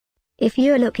If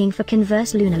you're looking for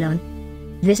Converse Lunarlon,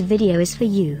 this video is for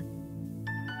you.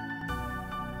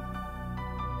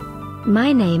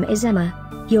 My name is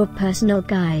Emma, your personal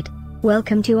guide.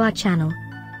 Welcome to our channel.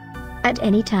 At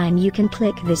any time you can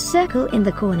click this circle in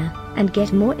the corner, and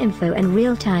get more info and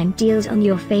real-time deals on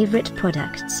your favorite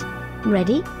products.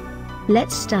 Ready?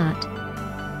 Let's start.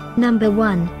 Number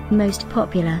 1, Most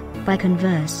Popular, by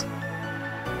Converse.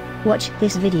 Watch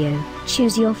this video,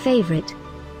 choose your favorite.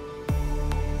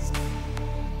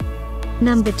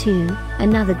 Number 2,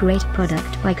 another great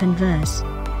product by Converse.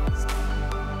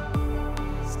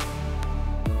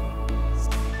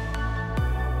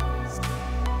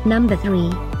 Number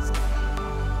 3.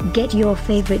 Get your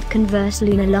favorite Converse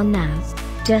Lunarlon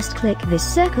now. Just click this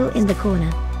circle in the corner.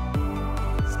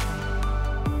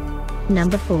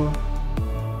 Number 4.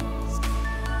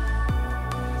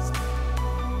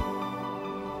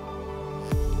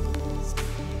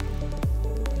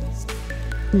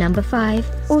 Number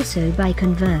 5, also by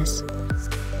Converse.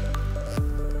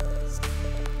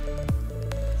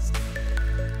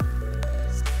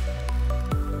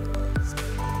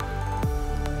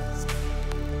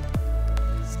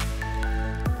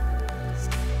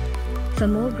 For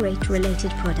more great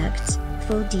related products,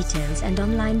 full details and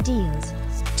online deals,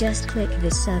 just click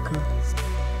this circle.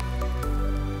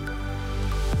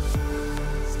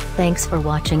 Thanks for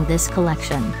watching this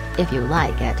collection. If you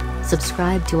like it,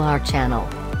 subscribe to our channel.